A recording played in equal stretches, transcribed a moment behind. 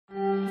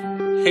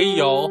Hey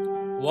y'all,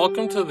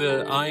 welcome to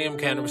the I Am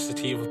Cannabis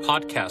Sativa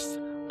podcast.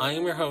 I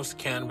am your host,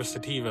 Cannabis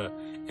Sativa.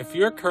 If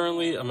you're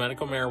currently a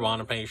medical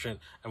marijuana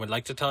patient and would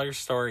like to tell your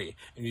story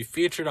and be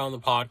featured on the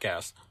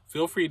podcast,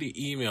 feel free to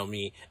email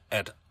me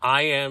at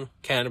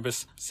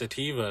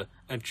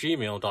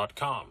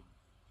iamcannabissativa@gmail.com.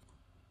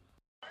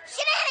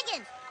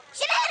 Shenanigans!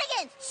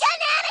 Shenanigans!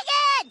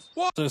 Shenanigans!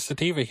 So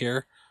Sativa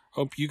here.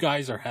 Hope you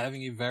guys are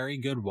having a very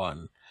good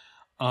one.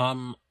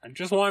 I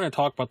just want to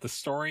talk about the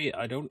story.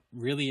 I don't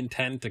really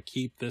intend to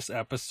keep this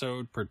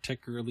episode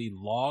particularly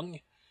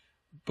long,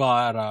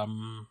 but I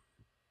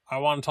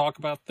want to talk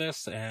about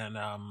this, and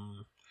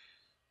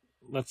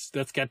let's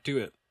get to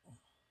it.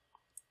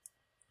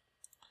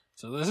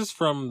 So this is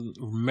from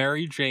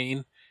Mary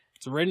Jane.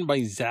 It's written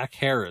by Zach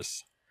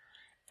Harris,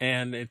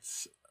 and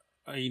it's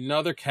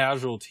another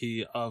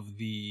casualty of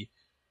the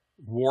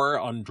war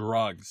on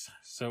drugs.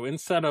 So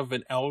instead of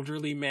an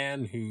elderly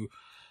man who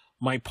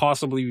might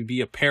possibly be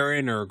a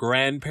parent or a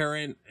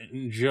grandparent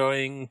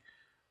enjoying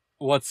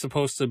what's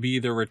supposed to be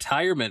their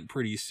retirement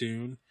pretty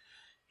soon,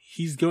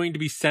 he's going to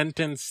be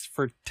sentenced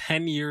for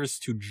 10 years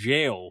to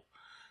jail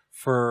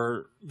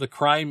for the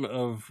crime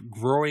of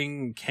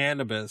growing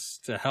cannabis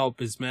to help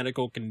his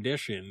medical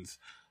conditions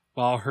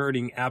while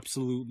hurting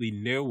absolutely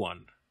no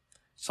one.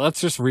 So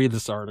let's just read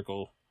this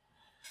article.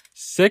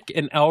 Sick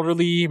and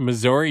elderly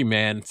Missouri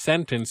man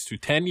sentenced to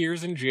 10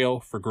 years in jail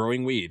for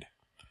growing weed.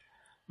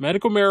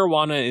 Medical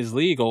marijuana is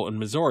legal in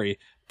Missouri,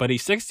 but a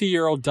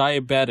 60-year-old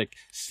diabetic,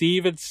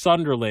 Steven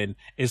Sunderland,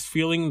 is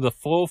feeling the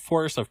full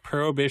force of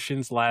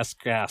Prohibition's last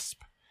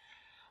gasp.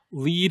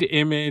 Lead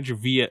image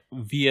via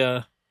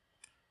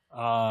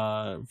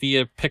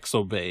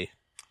Pixabay.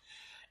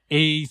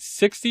 A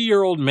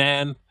 60-year-old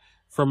man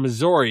from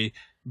Missouri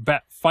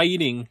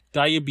fighting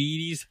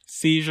diabetes,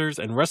 seizures,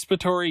 and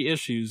respiratory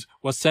issues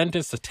was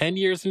sentenced to 10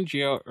 years in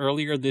jail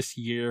earlier this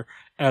year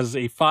as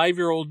a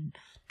 5-year-old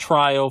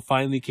trial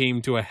finally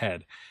came to a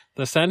head.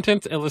 The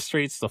sentence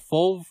illustrates the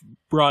full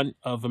brunt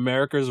of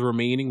America's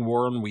remaining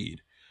war on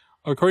weed.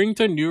 According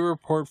to a new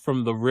report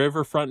from the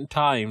Riverfront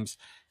Times,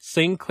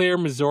 St. Clair,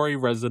 Missouri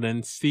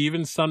resident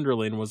Steven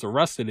Sunderland was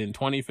arrested in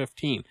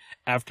 2015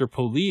 after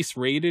police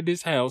raided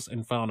his house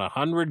and found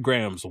 100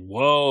 grams.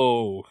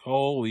 Whoa,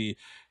 holy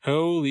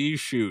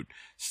shoot.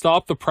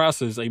 Stop the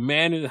presses. A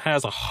man who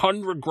has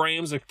 100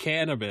 grams of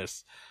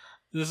cannabis.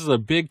 This is a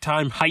big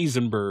time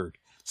Heisenberg.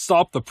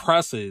 Stop the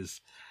presses.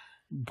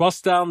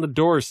 Bust down the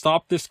doors.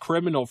 Stop this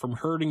criminal from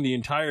hurting the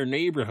entire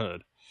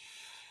neighborhood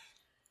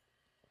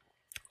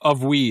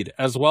of weed,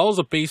 as well as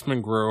a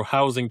basement grow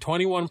housing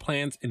 21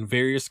 plants in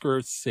various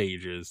growth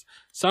stages.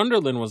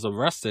 Sunderland was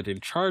arrested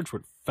and charged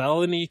with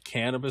felony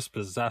cannabis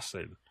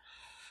possession.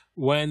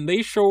 When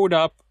they showed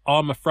up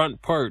on my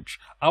front porch,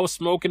 I was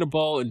smoking a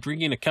bowl and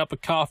drinking a cup of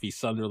coffee,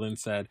 Sunderland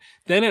said.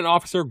 Then an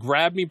officer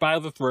grabbed me by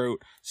the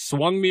throat,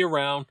 swung me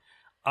around.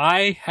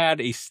 I had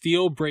a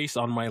steel brace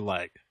on my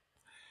leg.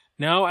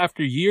 Now,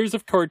 after years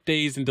of court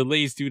days and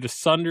delays due to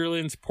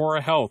Sunderland's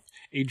poor health,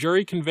 a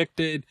jury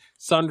convicted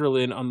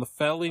Sunderland on the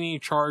felony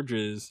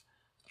charges.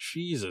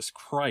 Jesus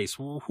Christ,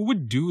 who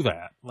would do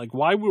that? Like,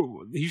 why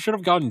would he should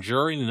have gotten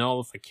jury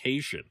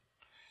nullification?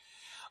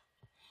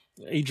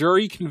 A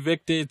jury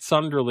convicted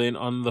Sunderland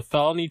on the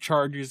felony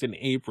charges in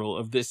April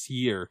of this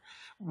year,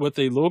 with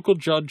a local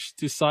judge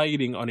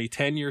deciding on a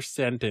 10-year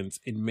sentence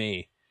in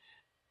May.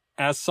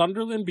 As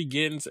Sunderland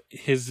begins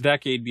his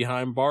decade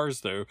behind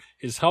bars, though,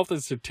 his health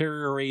has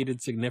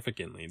deteriorated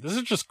significantly. This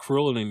is just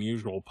cruel and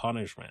unusual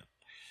punishment.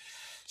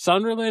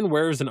 Sunderland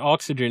wears an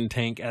oxygen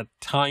tank at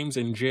times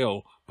in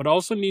jail, but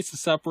also needs a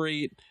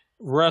separate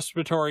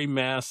respiratory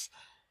mask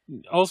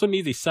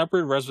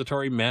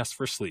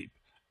for sleep.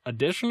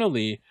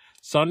 Additionally,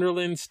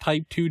 Sunderland's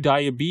type 2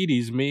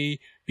 diabetes may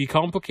be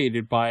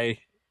complicated by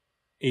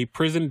a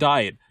prison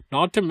diet,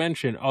 not to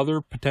mention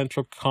other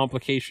potential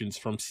complications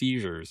from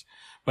seizures.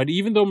 But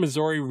even though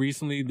Missouri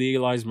recently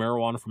legalized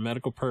marijuana for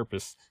medical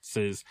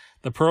purposes,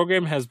 the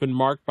program has been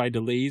marked by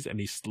delays and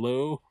a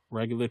slow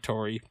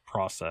regulatory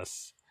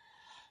process.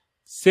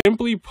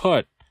 Simply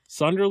put,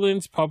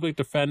 Sunderland's public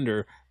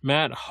defender,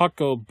 Matt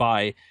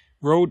Huckabee,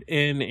 wrote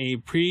in a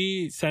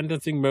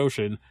pre-sentencing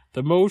motion,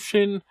 the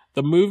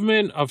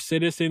movement of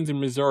citizens in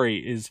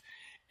Missouri is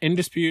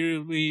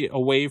indisputably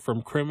away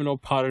from criminal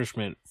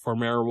punishment for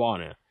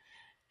marijuana.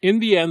 In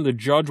the end, the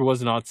judge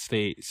was not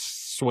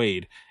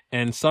swayed,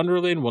 and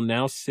Sunderland will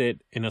now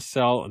sit in a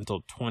cell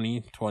until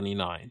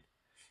 2029.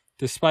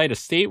 Despite a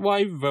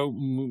statewide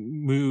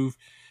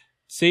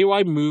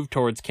move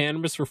towards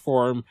cannabis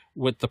reform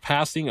with the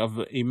passing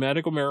of a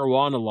medical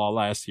marijuana law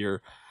last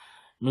year,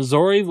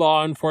 Missouri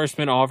law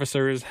enforcement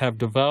officers have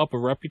developed a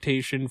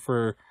reputation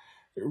for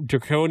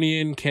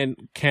draconian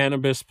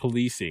cannabis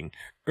policing.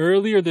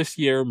 Earlier this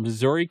year,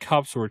 Missouri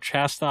cops were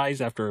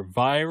chastised after a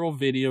viral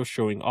video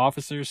showing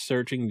officers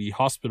searching the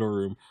hospital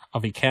room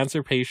of a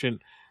cancer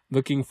patient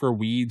looking for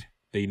weed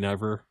they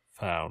never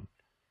found.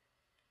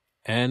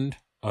 End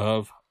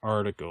of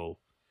article.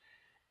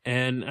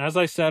 And as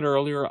I said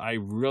earlier, I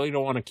really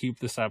don't want to keep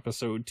this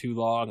episode too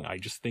long. I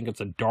just think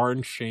it's a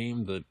darn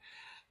shame that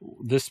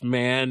This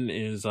man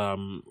is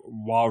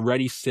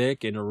already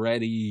sick and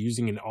already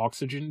using an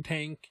oxygen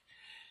tank.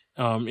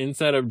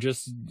 Instead of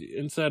just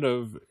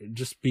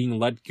being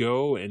let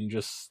go and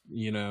just,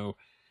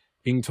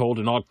 being told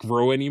to not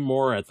grow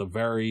anymore at the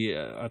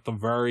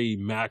very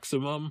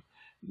maximum,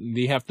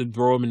 they have to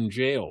throw him in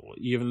jail.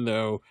 Even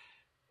though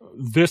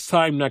this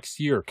time next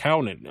year,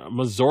 count it,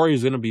 Missouri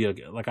is going to be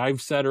like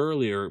I've said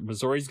earlier,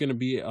 Missouri is going to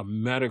be a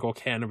medical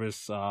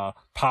cannabis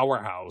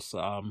powerhouse.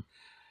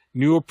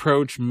 New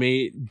Approach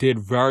did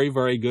very,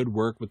 very good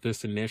work with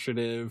this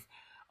initiative.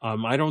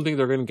 I don't think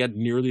they're going to get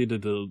nearly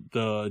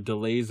the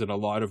delays that a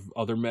lot of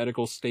other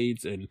medical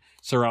states and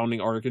surrounding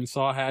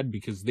Arkansas had,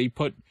 because they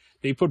put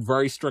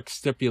very strict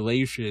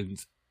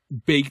stipulations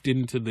baked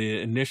into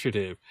the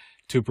initiative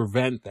to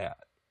prevent that.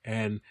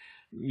 And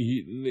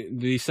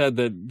they said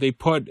that they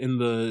put in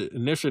the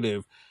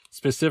initiative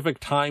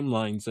specific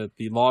timelines that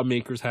the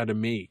lawmakers had to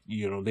make.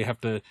 They have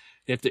to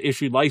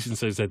issue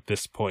licenses at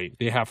this point.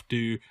 They have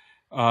to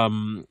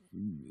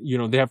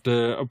they have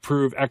to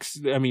approve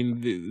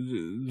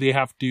they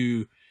have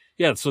to,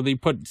 so they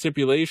put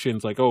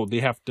stipulations like, they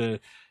have to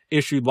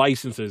issue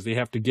licenses, they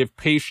have to give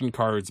patient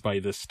cards by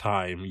this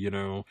time,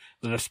 the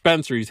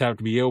dispensaries have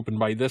to be open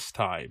by this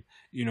time,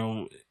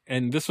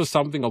 and this was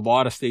something a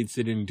lot of states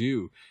didn't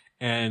do.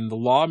 And the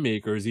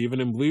lawmakers,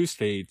 even in blue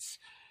states,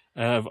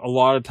 have a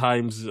lot of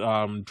times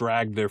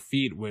dragged their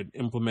feet with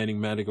implementing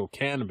medical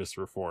cannabis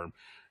reform.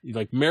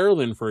 Like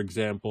Maryland, for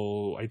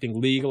example, I think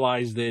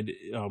legalized it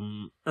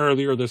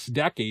earlier this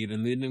decade,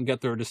 and they didn't get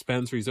their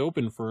dispensaries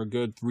open for a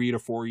good 3 to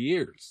 4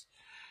 years.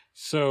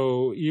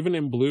 So even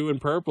in blue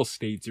and purple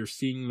states, you're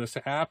seeing this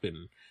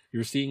happen.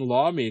 You're seeing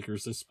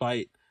lawmakers,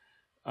 despite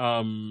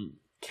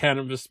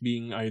cannabis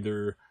being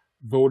either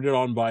voted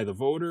on by the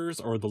voters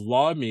or the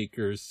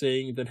lawmakers,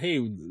 saying that,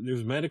 hey,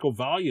 there's medical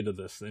value to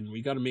this and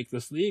we got to make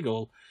this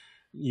legal.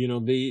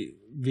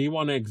 They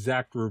want to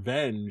exact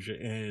revenge,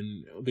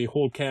 and they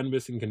hold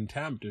cannabis in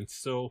contempt and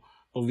still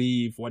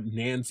believe what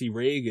Nancy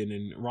Reagan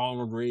and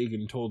Ronald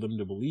Reagan told them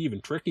to believe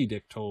and Tricky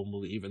Dick told them to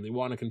believe, and they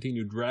want to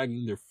continue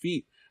dragging their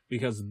feet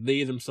because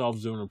they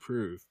themselves don't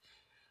approve.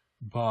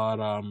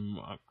 But I'm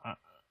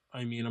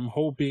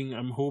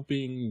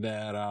hoping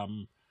that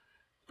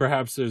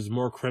perhaps there's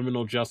more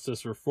criminal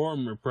justice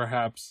reform, or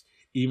perhaps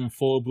even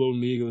full-blown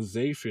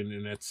legalization,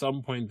 and at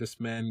some point this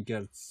man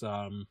gets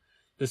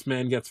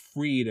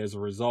freed as a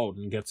result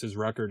and gets his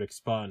record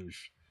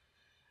expunged.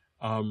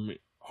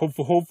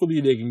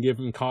 Hopefully they can give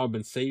him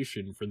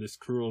compensation for this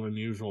cruel and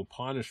unusual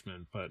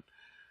punishment, but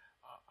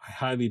I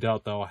highly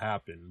doubt that'll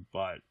happen.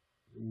 But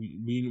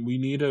we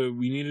need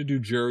to do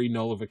jury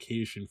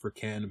nullification for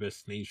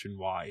cannabis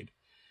nationwide.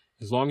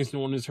 As long as no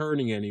one is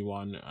hurting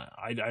anyone,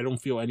 I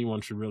don't feel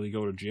anyone should really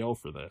go to jail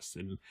for this.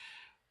 And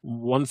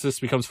once this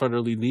becomes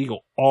federally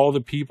legal, all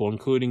the people,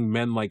 including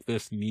men like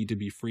this, need to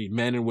be freed.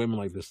 Men and women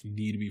like this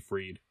need to be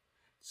freed.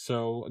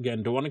 So,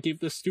 again, don't want to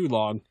keep this too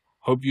long.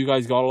 Hope you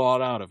guys got a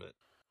lot out of it.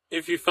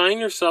 If you find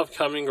yourself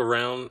coming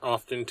around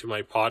often to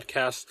my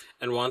podcast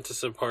and want to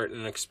support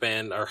and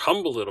expand our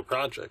humble little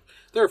project,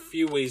 there are a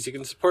few ways you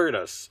can support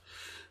us.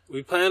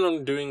 We plan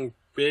on doing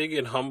big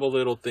and humble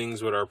little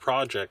things with our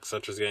project,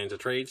 such as getting to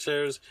trade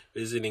shows,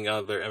 visiting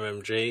other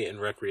MMJ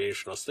and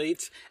recreational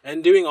states,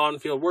 and doing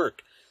on-field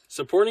work.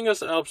 Supporting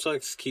us helps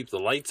us keep the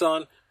lights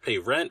on, pay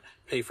rent,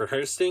 pay for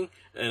hosting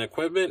and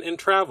equipment, and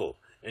travel.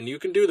 And you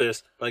can do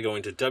this by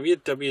going to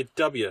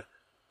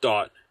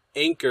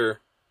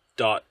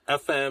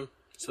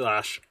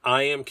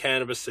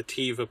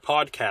www.anchor.fm/IamCannabisSativa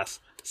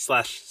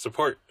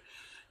podcast/support.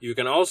 You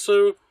can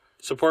also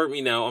support me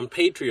now on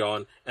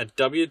Patreon at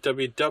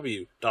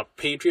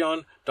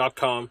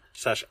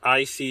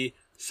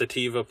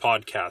www.patreon.com/ICSativa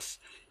podcast.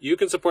 You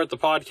can support the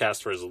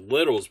podcast for as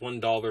little as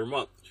 $1 a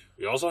month.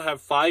 We also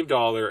have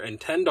 $5 and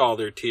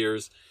 $10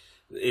 tiers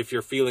if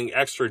you're feeling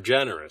extra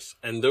generous,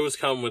 and those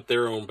come with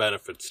their own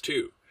benefits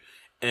too.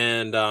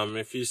 And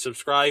if you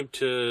subscribe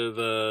to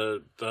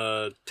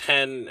the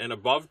 10 and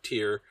above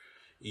tier,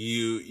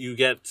 you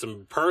get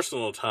some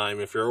personal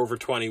time if you're over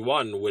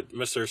 21 with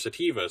Mr.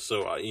 Sativa.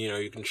 So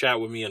you can chat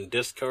with me on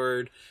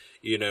Discord.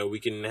 We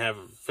can have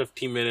a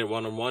 15-minute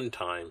one-on-one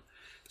time.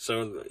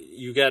 So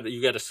you get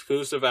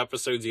exclusive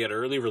episodes, you get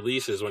early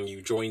releases when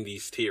you join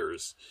these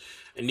tiers.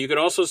 And you can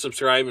also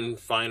subscribe and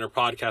find our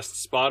podcast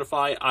on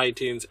Spotify,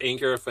 iTunes,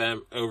 Anchor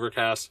FM,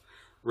 Overcast,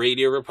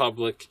 Radio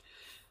Republic,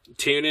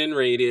 TuneIn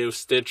Radio,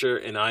 Stitcher,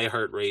 and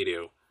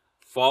iHeartRadio.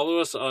 Follow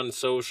us on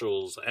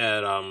socials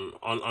at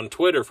on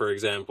Twitter, for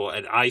example,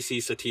 at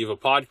IC Sativa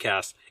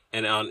Podcast,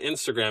 and on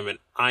Instagram at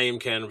I Am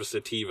Cannabis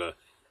Sativa.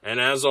 And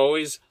as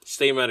always,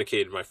 stay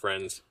medicated, my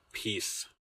friends. Peace.